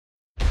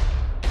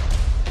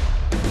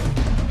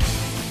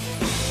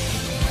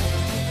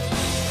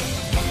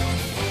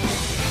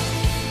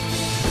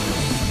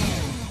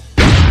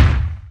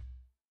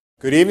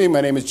Good evening, my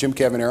name is Jim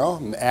Cavanero.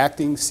 I'm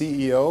acting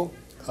CEO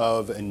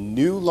of a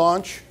new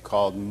launch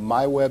called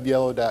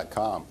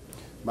MyWebYellow.com.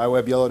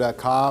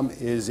 MyWebYellow.com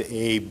is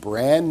a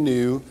brand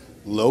new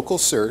local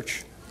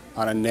search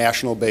on a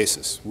national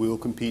basis. We will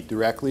compete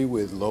directly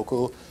with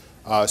local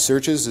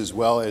searches as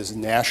well as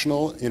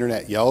national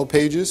internet yellow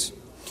pages.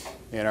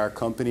 And our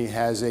company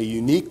has a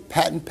unique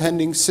patent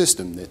pending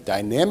system that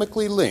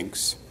dynamically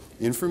links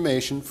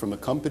information from a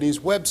company's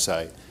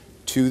website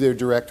to their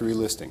directory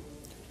listing.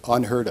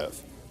 Unheard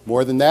of.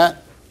 More than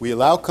that, we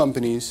allow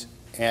companies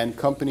and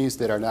companies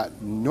that are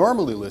not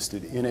normally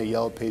listed in a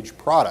Yellow Page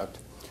product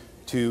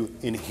to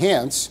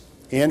enhance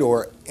and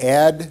or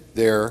add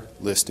their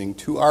listing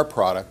to our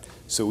product,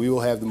 so we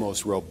will have the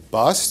most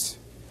robust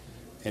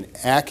and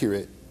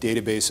accurate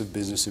database of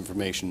business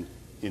information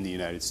in the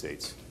United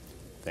States.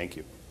 Thank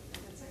you.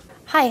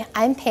 Hi,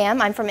 I'm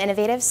Pam. I'm from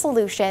Innovative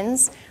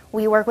Solutions.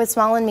 We work with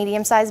small and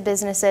medium-sized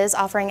businesses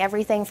offering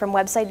everything from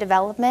website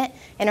development,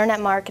 internet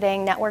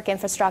marketing, network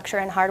infrastructure,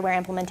 and hardware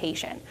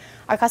implementation.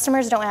 Our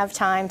customers don't have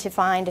time to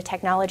find a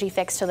technology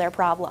fix to their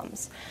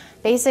problems.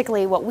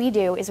 Basically, what we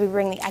do is we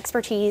bring the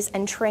expertise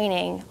and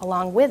training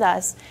along with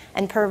us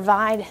and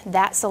provide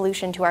that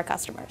solution to our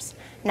customers.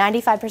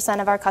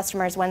 95% of our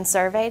customers, when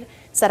surveyed,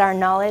 said our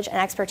knowledge and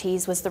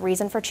expertise was the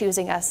reason for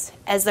choosing us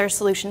as their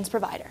solutions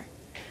provider.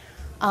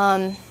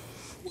 Okay,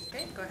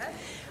 go ahead.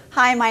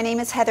 Hi, my name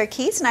is Heather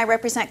Keats and I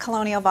represent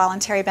Colonial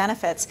Voluntary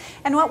Benefits.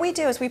 And what we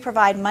do is we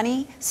provide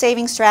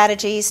money-saving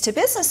strategies to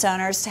business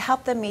owners to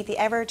help them meet the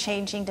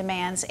ever-changing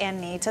demands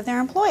and needs of their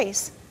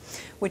employees.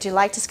 Would you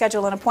like to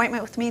schedule an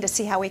appointment with me to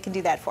see how we can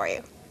do that for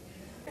you?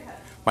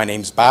 My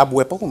name's Bob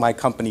Whipple. My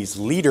company's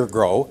Leader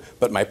Grow,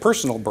 but my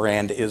personal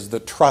brand is the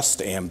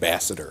Trust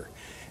Ambassador.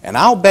 And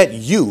I'll bet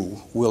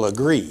you will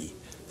agree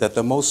that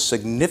the most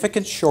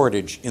significant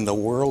shortage in the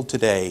world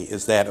today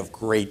is that of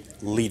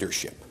great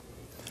leadership.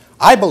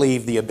 I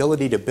believe the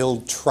ability to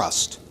build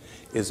trust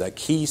is a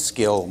key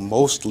skill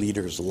most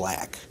leaders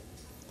lack.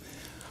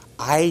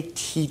 I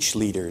teach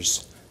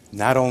leaders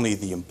not only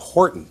the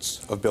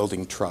importance of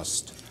building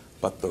trust,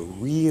 but the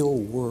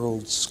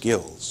real-world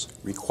skills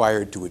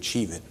required to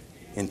achieve it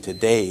in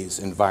today's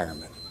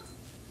environment.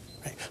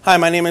 Hi,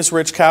 my name is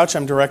Rich Couch.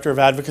 I'm Director of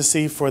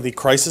Advocacy for the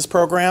Crisis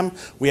Program.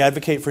 We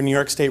advocate for New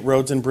York State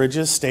roads and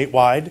bridges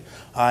statewide.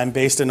 I'm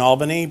based in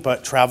Albany,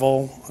 but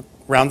travel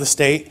around the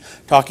state,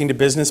 talking to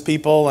business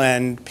people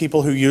and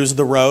people who use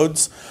the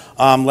roads,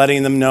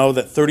 letting them know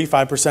that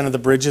 35% of the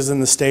bridges in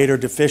the state are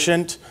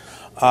deficient,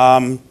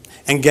 and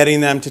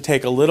getting them to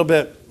take a little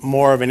bit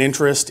more of an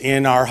interest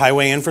in our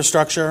highway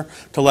infrastructure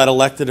to let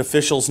elected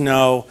officials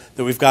know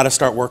that we've got to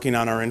start working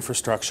on our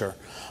infrastructure.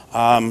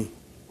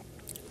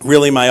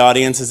 Really, my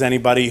audience is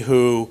anybody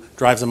who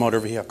drives a motor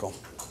vehicle.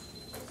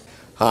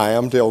 Hi,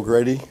 I'm Dale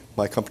Grady.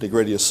 My company,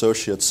 Grady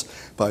Associates,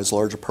 buys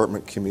large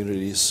apartment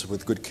communities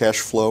with good cash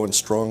flow and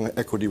strong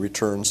equity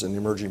returns in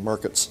emerging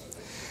markets.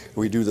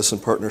 We do this in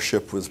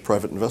partnership with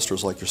private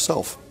investors like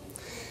yourself.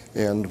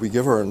 And we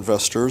give our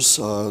investors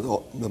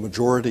the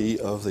majority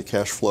of the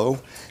cash flow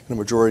and the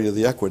majority of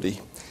the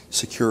equity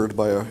secured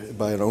by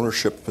an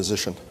ownership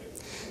position.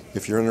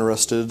 If you're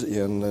interested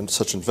in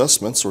such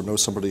investments or know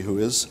somebody who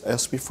is,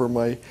 ask me for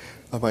my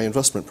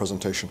investment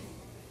presentation.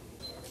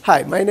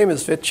 Hi, my name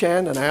is Vit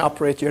Chan and I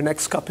operate Your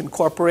Next Cup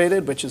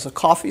Incorporated, which is a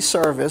coffee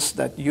service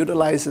that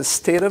utilizes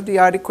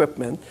state-of-the-art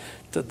equipment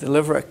to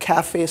deliver a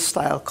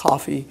cafe-style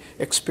coffee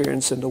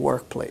experience in the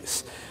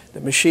workplace. The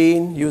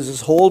machine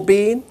uses whole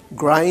bean,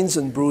 grinds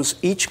and brews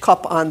each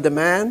cup on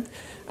demand,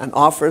 and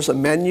offers a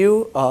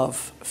menu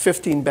of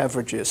 15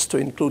 beverages to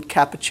include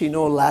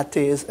cappuccino,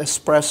 lattes,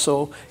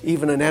 espresso,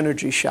 even an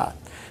energy shot.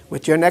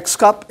 With Your Next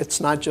Cup,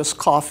 it's not just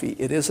coffee,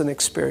 it is an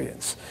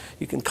experience.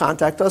 You can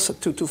contact us at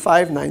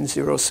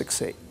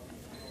 225-9068.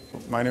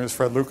 My name is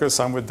Fred Lucas.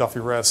 I'm with Duffy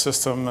Rath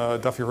System,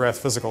 Duffy Rath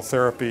Physical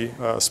Therapy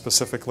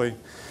specifically.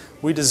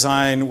 We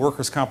design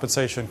workers'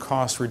 compensation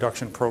cost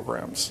reduction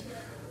programs.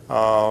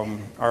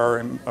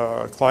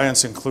 Our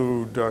clients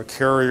include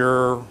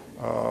Carrier,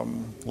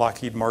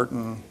 Lockheed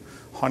Martin,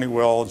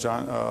 Honeywell,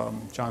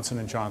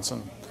 Johnson &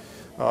 Johnson.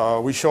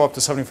 We show up to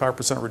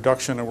 75%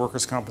 reduction in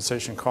workers'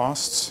 compensation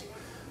costs.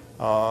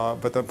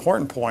 But the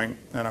important point,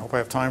 and I hope I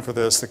have time for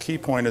this, the key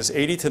point is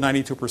 80 to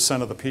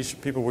 92% of the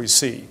people we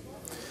see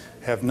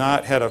have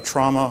not had a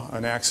trauma,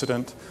 an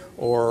accident,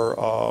 or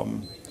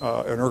an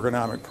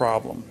ergonomic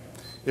problem.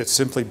 It's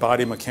simply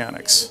body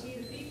mechanics.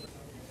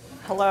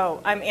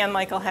 Hello, I'm Ann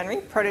Michael Henry,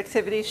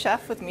 Productivity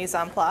Chef with Mise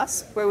en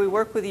Place, where we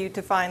work with you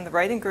to find the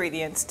right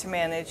ingredients to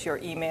manage your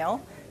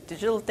email,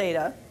 digital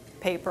data,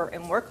 paper,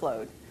 and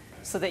workload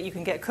so that you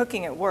can get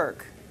cooking at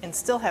work and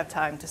still have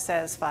time to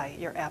satisfy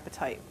your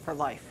appetite for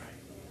life.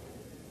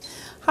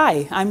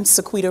 Hi, I'm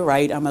Sequita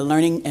Wright. I'm a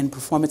learning and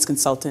performance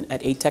consultant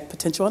at ATech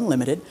Potential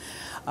Unlimited,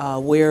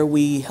 where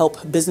we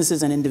help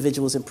businesses and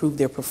individuals improve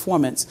their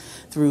performance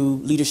through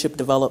leadership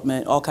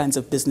development, all kinds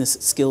of business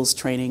skills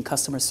training,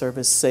 customer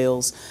service,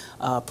 sales,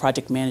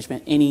 project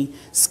management, any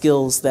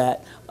skills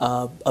that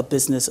a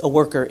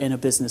worker in a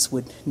business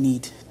would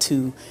need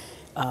to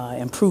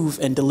improve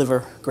and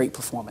deliver great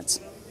performance.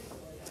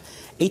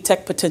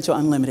 A-Tech Potential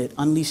Unlimited,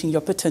 unleashing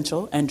your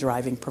potential and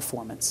driving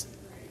performance.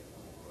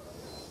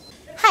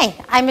 Hi,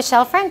 I'm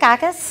Michelle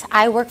Frangakis.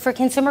 I work for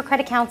Consumer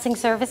Credit Counseling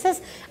Services.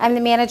 I'm the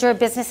manager of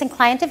business and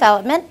client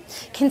development.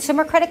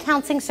 Consumer Credit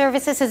Counseling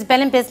Services has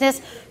been in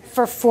business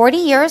for 40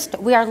 years.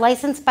 We are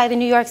licensed by the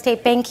New York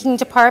State Banking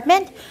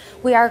Department.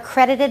 We are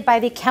accredited by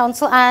the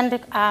Council on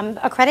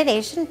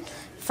Accreditation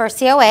for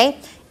COA,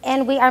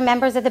 and we are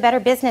members of the Better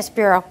Business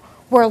Bureau.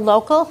 We're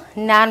local,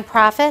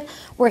 nonprofit.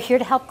 We're here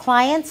to help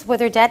clients with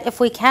their debt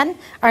if we can.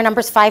 Our number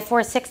is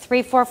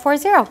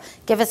 546-3440.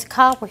 Give us a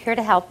call. We're here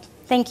to help.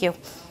 Thank you.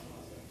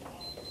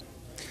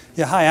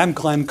 Yeah, hi, I'm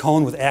Glenn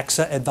Cohn with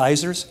AXA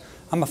Advisors.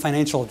 I'm a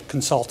financial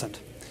consultant.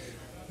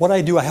 What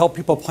I do, I help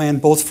people plan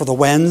both for the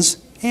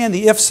whens and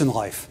the ifs in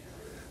life.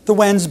 The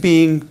whens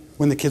being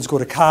when the kids go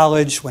to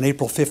college, when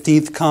April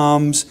 15th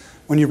comes,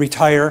 when you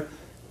retire,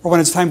 or when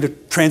it's time to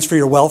transfer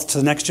your wealth to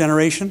the next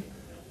generation.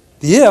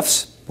 The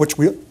ifs, which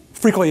we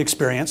frequently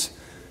experience,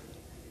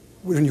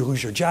 when you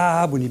lose your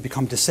job, when you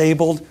become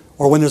disabled,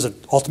 or when there's an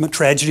ultimate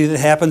tragedy that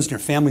happens and your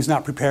family's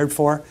not prepared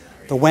for.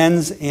 The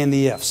whens and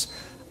the ifs.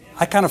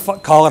 I kind of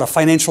call it a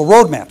financial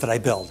roadmap that I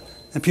build,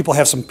 and people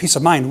have some peace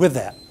of mind with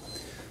that.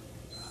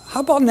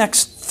 How about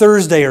next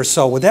Thursday or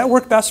so? Would that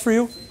work best for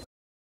you?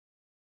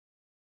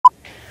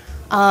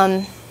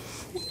 And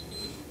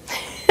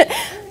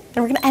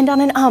we're going to end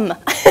on an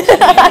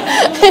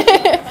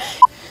That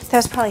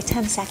was probably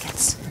 10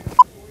 seconds.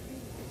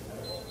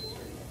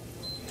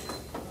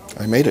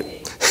 I made it.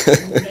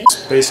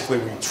 Basically,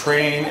 we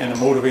train and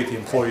motivate the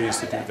employees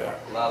to do that.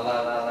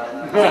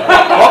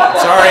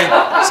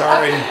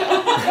 Sorry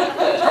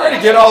to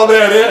get all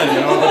that in,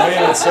 you know, the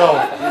name itself.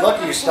 You're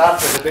lucky you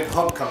stopped when the big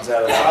hump comes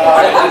out of it.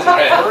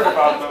 I heard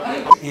about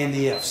them. And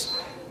the ifs.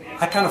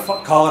 I kind of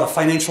call it a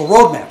financial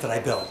roadmap that I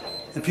build,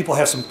 and people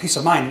have some peace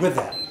of mind with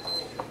that.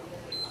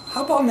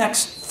 How about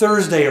next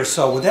Thursday or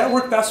so? Would that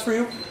work best for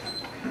you?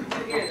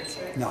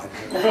 No, I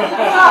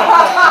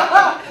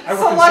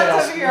work in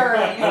sales.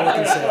 I work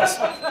in sales.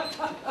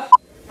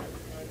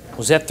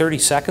 Was that 30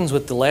 seconds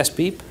with the last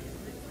beep?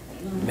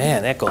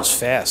 Man, that goes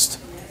fast.